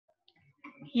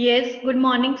Yes, good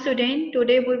morning student.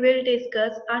 Today we will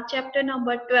discuss our chapter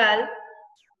number 12,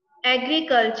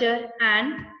 Agriculture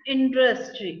and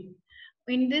Industry.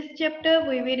 In this chapter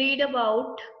we will read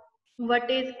about what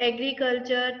is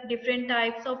agriculture, different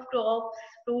types of crops,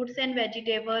 fruits and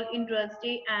vegetable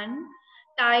industry and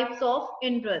types of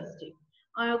industry.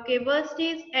 Okay, first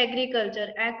is agriculture.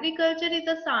 Agriculture is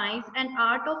a science and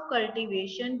art of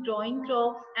cultivation, growing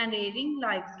crops and rearing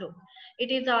livestock.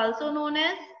 It is also known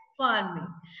as farming.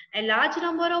 A large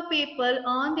number of people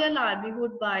earn their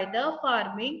livelihood by the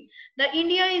farming. The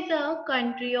India is a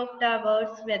country of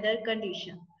diverse weather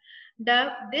conditions.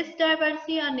 This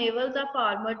diversity enables a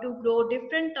farmer to grow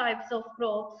different types of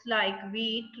crops like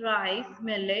wheat, rice,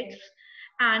 millets,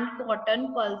 and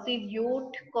cotton, pulses,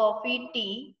 jute, coffee,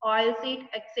 tea, oilseed,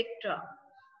 etc.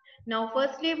 Now,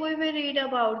 firstly, we will read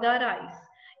about the rice.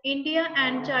 India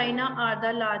and China are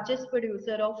the largest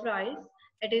producer of rice.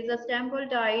 It is a staple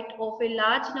diet of a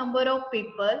large number of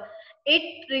people.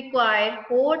 It requires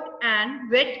hot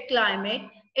and wet climate.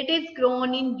 It is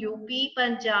grown in UP,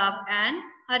 Punjab, and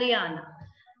Haryana.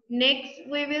 Next,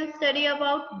 we will study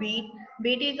about wheat.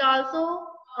 Wheat is also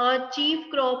a chief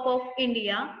crop of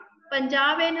India.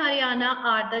 Punjab and Haryana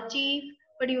are the chief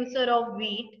producer of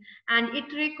wheat and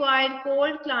it requires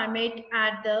cold climate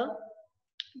at the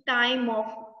time of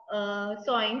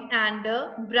sowing and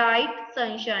bright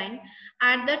sunshine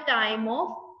at the time of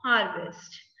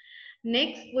harvest.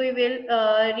 Next, we will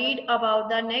read about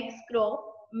the next crop,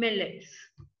 millets.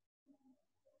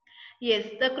 Yes,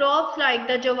 the crops like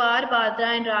the jawar,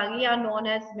 bajra and ragi are known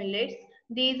as millets.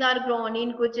 These are grown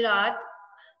in Gujarat,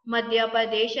 Madhya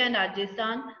Pradesh and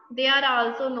Rajasthan. They are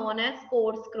also known as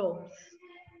coarse crops.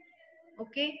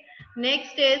 Okay.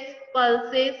 Next is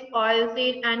pulses,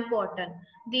 oilseed and cotton.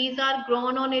 These are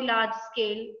grown on a large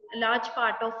scale, large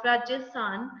part of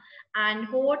Rajasthan and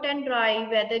hot and dry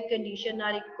weather conditions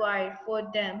are required for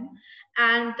them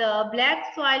and the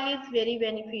black soil is very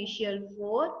beneficial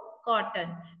for cotton.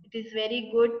 It is very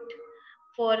good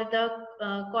for the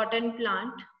cotton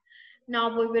plant.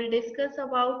 Now we will discuss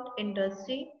about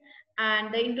industry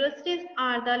and the industries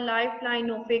are the lifeline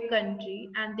of a country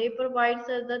and they provide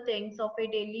us the things of a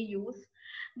daily use.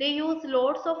 They use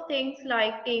lots of things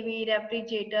like TV,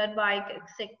 refrigerator, bike,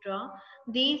 etc.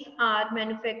 These are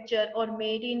manufactured or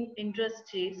made in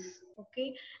industries.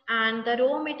 Okay, and the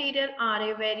raw material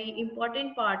are a very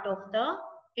important part of the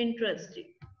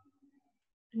industry.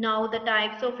 Now the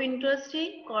types of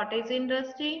industry, cottage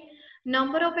industry,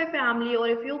 number of a family or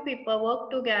a few people work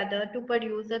together to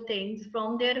produce the things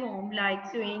from their home like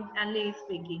sewing and lace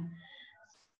making.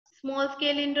 Small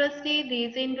scale industry,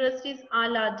 these industries are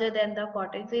larger than the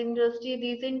cottage industry.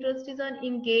 These industries are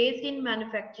engaged in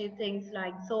manufacturing things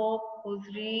like soap,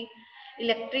 hosiery,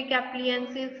 electric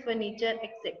appliances, furniture,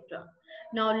 etc.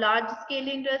 Now large scale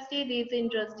industry, these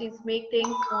industries make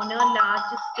things on a large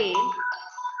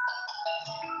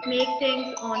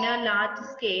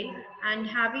scale and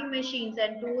heavy machines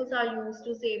and tools are used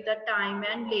to save the time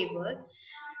and labor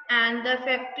and the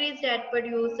factories that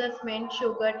produce the cement,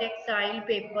 sugar, textile,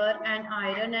 paper and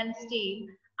iron and steel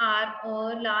are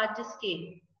the large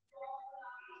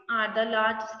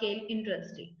scale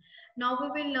industry. Now we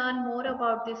will learn more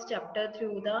about this chapter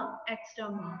through the extra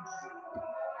marks.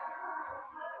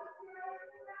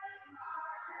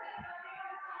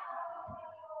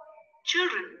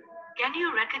 Children, can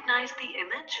you recognize the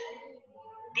image?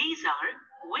 These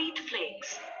are wheat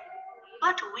flakes.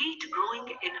 But wheat growing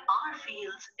in our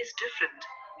fields is different,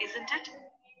 isn't it?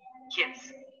 Yes,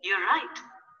 you're right.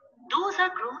 Those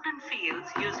are grown in fields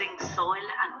using soil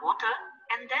and water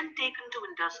and then taken to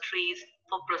industries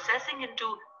for processing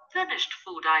into finished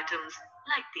food items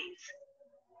like these.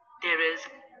 There is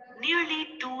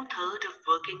nearly two-thirds of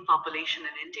working population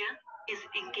in India is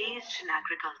engaged in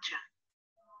agriculture.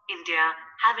 India,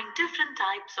 having different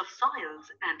types of soils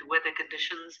and weather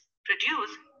conditions,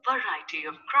 produce variety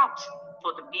of crops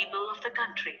for the people of the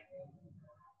country.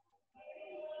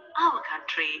 Our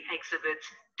country exhibits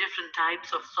different types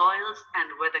of soils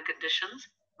and weather conditions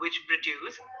which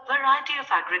produce variety of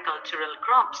agricultural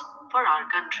crops for our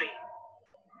country.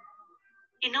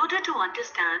 In order to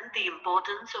understand the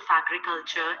importance of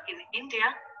agriculture in India,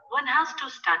 one has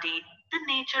to study the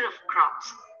nature of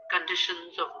crops,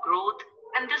 conditions of growth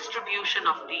and distribution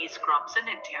of these crops in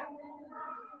India.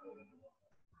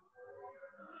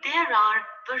 There are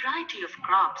variety of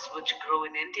crops which grow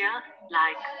in India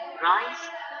like rice,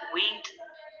 wheat,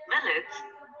 millets,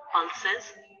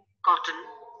 pulses, cotton,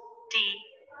 tea,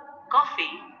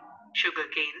 coffee,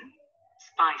 sugarcane,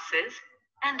 spices,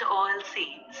 and oil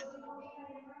seeds.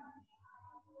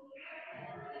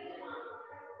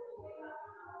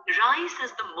 Rice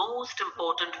is the most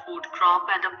important food crop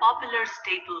and a popular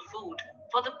staple food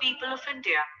for the people of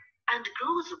India and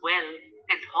grows well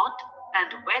in hot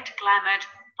and wet climate,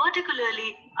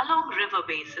 particularly along river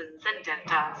basins and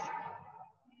deltas.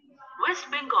 West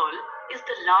Bengal is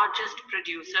the largest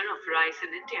producer of rice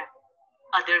in India.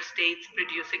 Other states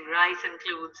producing rice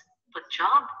includes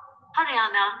Punjab,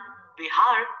 Haryana,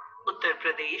 Bihar, Uttar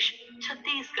Pradesh,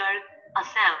 Chhattisgarh,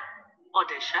 Assam,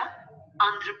 Odisha,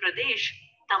 Andhra Pradesh,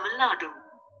 Tamil Nadu.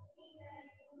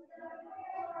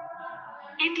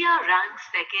 India ranks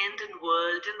second in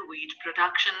world in wheat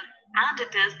production and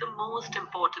it is the most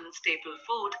important staple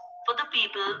food for the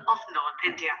people of North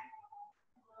India.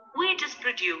 Wheat is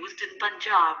produced in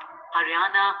Punjab,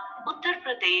 Haryana, Uttar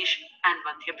Pradesh, and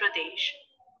Madhya Pradesh.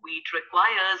 Wheat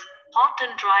requires hot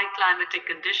and dry climatic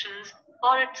conditions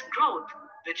for its growth,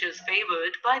 which is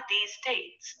favored by these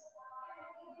states.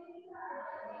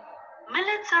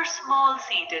 Millets are small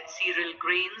seeded cereal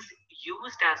grains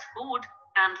used as food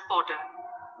and fodder.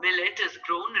 Millet is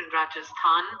grown in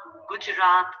Rajasthan,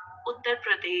 Gujarat, Uttar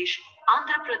Pradesh,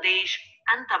 Andhra Pradesh,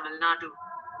 and Tamil Nadu.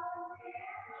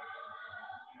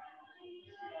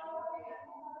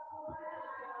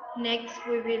 Next,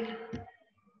 we will.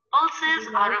 Pulses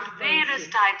are of various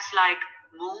types like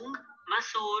moong,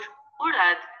 masoor,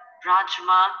 urad,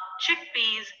 rajma,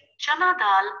 chickpeas, chana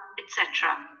dal,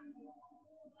 etc.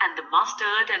 And the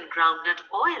mustard and groundnut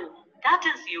oil that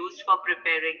is used for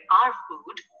preparing our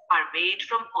food are made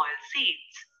from oil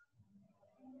seeds.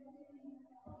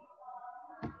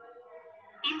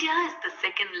 India is the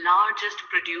second largest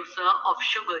producer of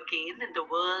sugarcane in the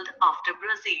world after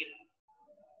Brazil.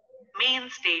 Main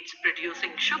states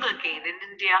producing sugarcane in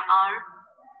India are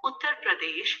Uttar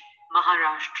Pradesh,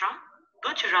 Maharashtra,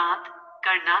 Gujarat,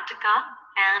 Karnataka,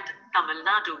 and Tamil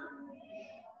Nadu.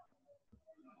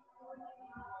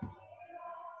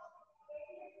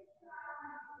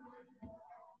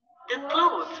 The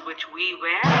clothes which we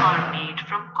wear are made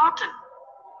from cotton.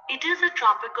 It is a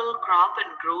tropical crop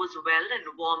and grows well in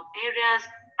warm areas,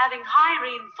 having high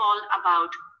rainfall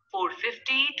about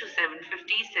 450 to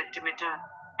 750 centimeter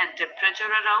and temperature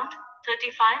around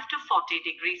 35 to 40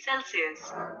 degrees Celsius.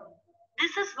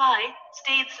 This is why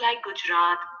states like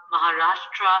Gujarat,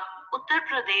 Maharashtra, Uttar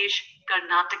Pradesh,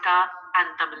 Karnataka, and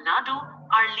Tamil Nadu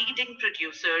are leading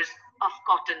producers of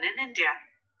cotton in India.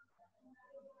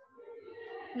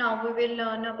 Now we will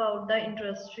learn about the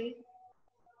industry.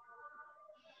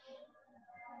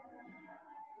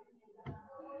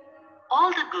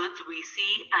 All the goods we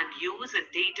see and use in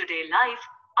day-to-day life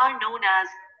are known as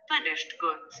finished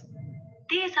goods.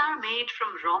 These are made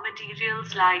from raw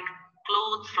materials like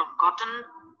clothes from cotton,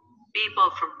 paper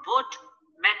from wood,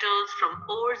 metals from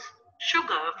ores,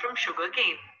 sugar from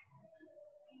sugarcane.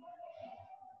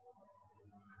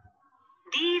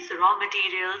 These raw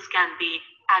materials can be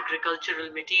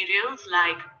agricultural materials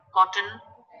like cotton,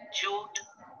 jute,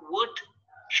 wood,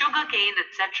 sugarcane,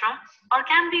 etc., or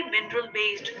can be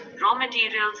mineral-based raw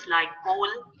materials like coal,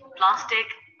 plastic,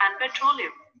 and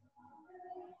petroleum.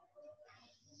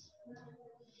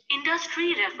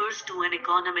 Industry refers to an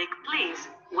economic place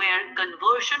where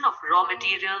conversion of raw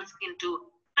materials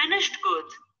into finished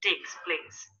goods takes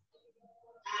place.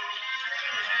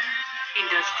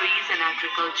 Industries and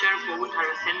agriculture both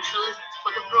are essential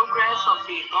for the progress of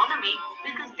the economy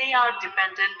because they are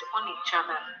dependent on each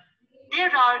other.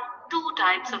 There are two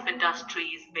types of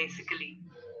industries basically.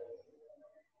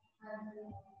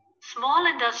 Small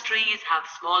industries have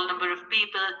small number of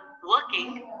people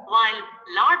working, while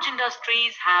large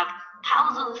industries have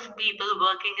thousands of people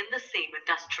working in the same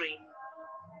industry.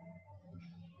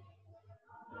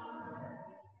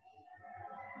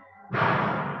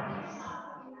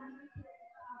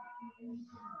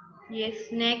 Yes,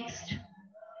 next.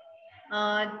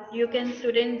 You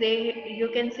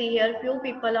can see here few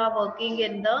people are working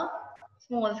in the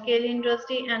small scale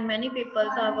industry and many people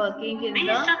are working in Based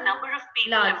the on number of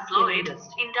people large scale employed,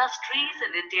 industry. industries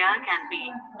in India can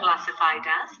be classified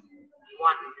as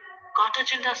 1.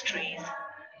 Cottage industries,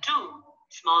 2.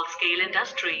 Small scale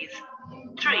industries,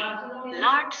 3.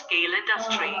 Large scale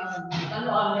industries.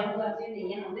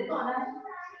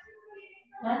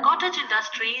 Cottage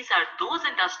industries are those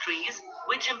industries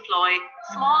which employ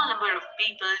small number of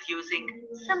people using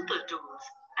simple tools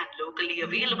and locally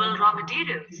available raw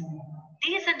materials.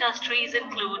 These industries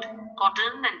include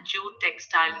cotton and jute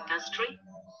textile industry,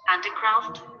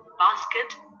 handicraft,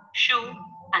 basket, shoe,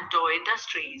 and toy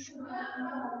industries.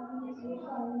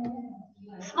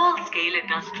 Small-scale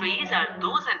industries are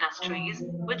those industries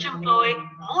which employ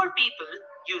more people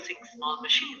using small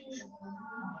machines.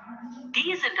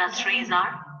 These industries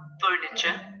are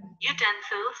furniture,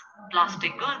 utensils,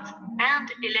 plastic goods,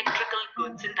 and electrical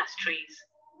goods industries.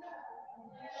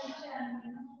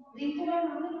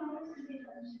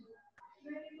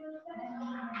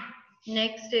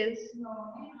 Next is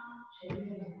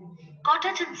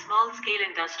Cottage and small-scale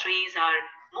industries are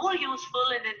more useful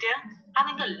in India,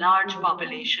 having a large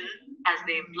population as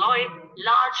they employ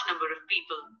large number of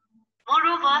people.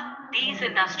 Moreover, these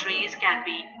industries can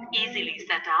be easily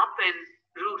set up in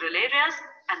rural areas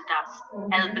and thus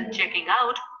help in checking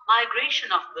out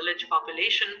migration of village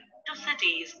population to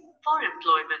cities for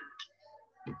employment.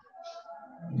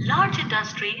 Large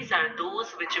industries are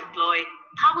those which employ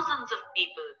thousands of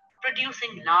people,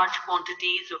 producing large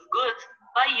quantities of goods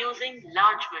by using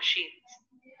large machines,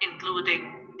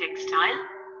 including textile,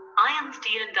 iron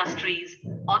steel industries,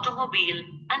 automobile,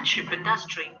 and ship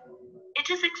industry. It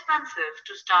is expensive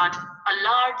to start a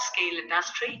large-scale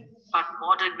industry, but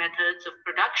modern methods of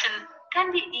production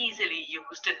can be easily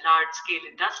used in large-scale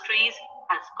industries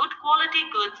as good quality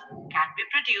goods can be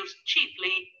produced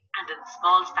cheaply and in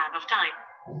small span of time.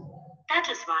 That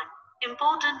is why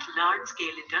important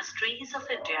large-scale industries of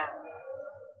India.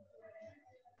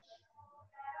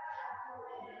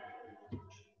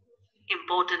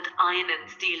 Important iron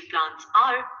and steel plants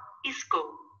are ISCO,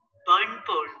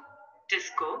 Burnpur,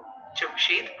 TISCO,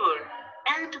 Jamshedpur,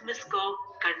 and MISCO,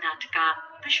 Karnataka,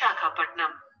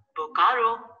 Vishakhapatnam,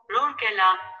 Bokaro,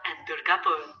 Rourkela, and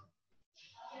Durgapur.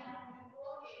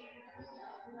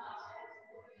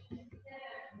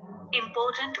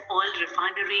 Important oil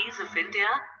refineries of India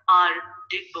are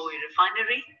Digboi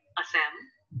Refinery, Assam,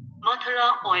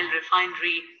 Mathura Oil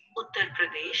Refinery, Uttar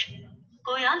Pradesh,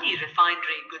 Koyali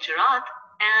Refinery, Gujarat,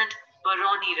 and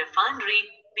Barauni Refinery,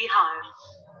 Bihar.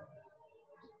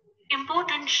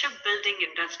 Important shipbuilding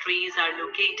industries are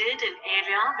located in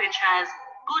area which has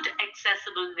good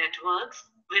accessible networks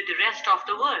with the rest of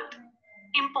the world.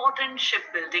 Important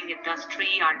shipbuilding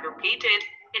industry are located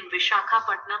in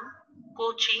Vishakhapatnam,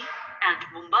 Kochi, and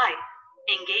Mumbai,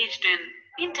 engaged in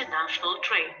international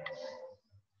trade.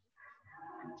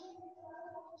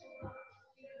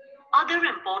 Other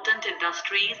important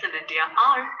industries in India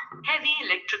are heavy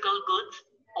electrical goods,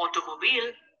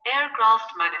 automobile,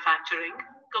 aircraft manufacturing,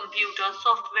 computer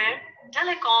software,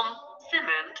 telecom,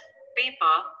 cement,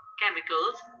 paper,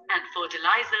 chemicals, and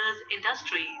fertilizers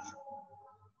industries.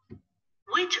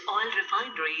 Which oil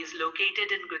refinery is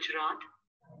located in Gujarat?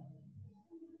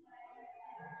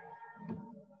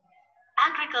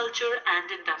 Agriculture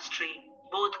and industry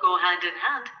both go hand in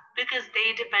hand because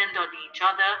they depend on each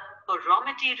other for raw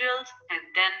materials and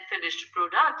then finished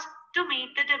products to meet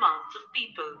the demands of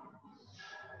people.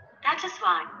 That is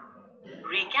why,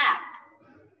 recap,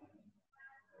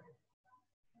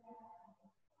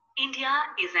 India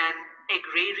is an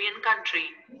agrarian country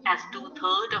as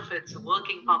 2/3 of its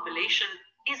working population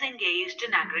is engaged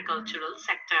in agricultural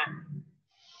sector.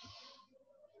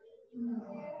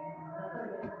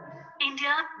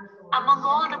 India, among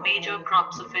all the major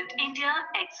crops of it, India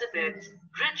exhibits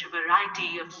rich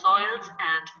variety of soils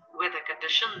and weather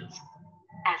conditions,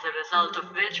 as a result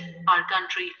of which our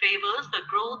country favors the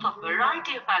growth of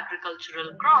variety of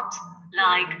agricultural crops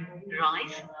like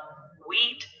rice,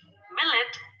 wheat,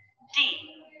 millet, tea,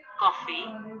 coffee,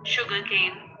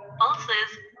 sugarcane,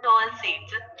 pulses,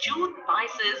 oilseeds, jute,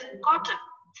 spices, cotton,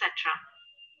 etc.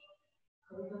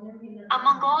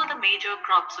 Among all the major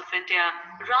crops of India,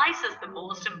 rice is the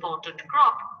most important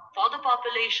crop for the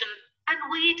population and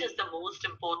wheat is the most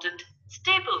important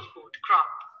staple food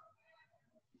crop.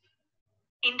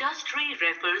 Industry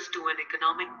refers to an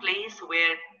economic place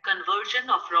where conversion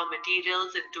of raw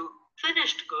materials into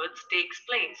finished goods takes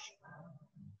place.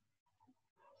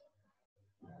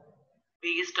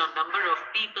 Based on number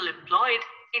of people employed,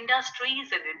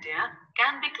 industries in India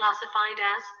can be classified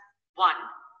as 1.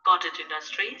 Cottage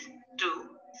industries,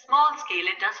 2. Small-scale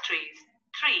industries,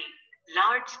 3.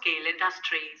 Large-scale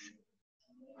industries.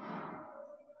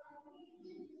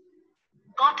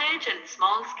 Cottage and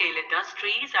small-scale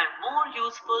industries are more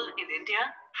useful in India,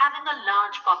 having a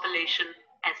large population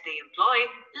as they employ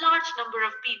large number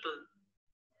of people.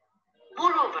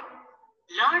 Moreover,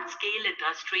 large-scale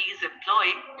industries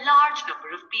employ large number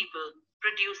of people,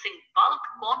 producing bulk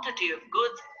quantity of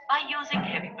goods by using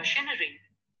heavy machinery.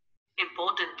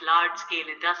 Important large-scale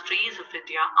industries of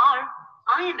India are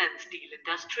iron and steel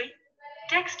industry,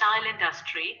 textile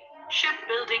industry,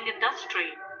 shipbuilding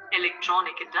industry,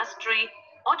 electronic industry,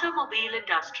 automobile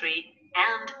industry,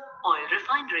 and oil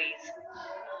refineries.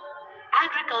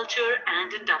 Agriculture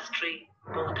and industry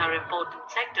both are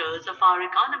important sectors of our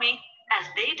economy as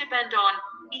they depend on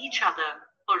each other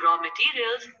for raw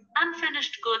materials and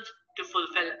finished goods to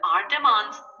fulfill our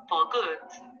demands for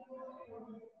goods.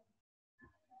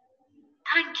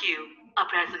 Thank you. A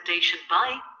presentation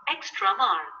by Extra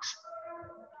Marks.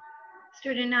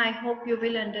 Student, I hope you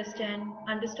will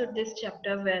understood this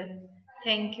chapter well.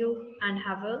 Thank you and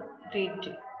have a great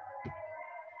day.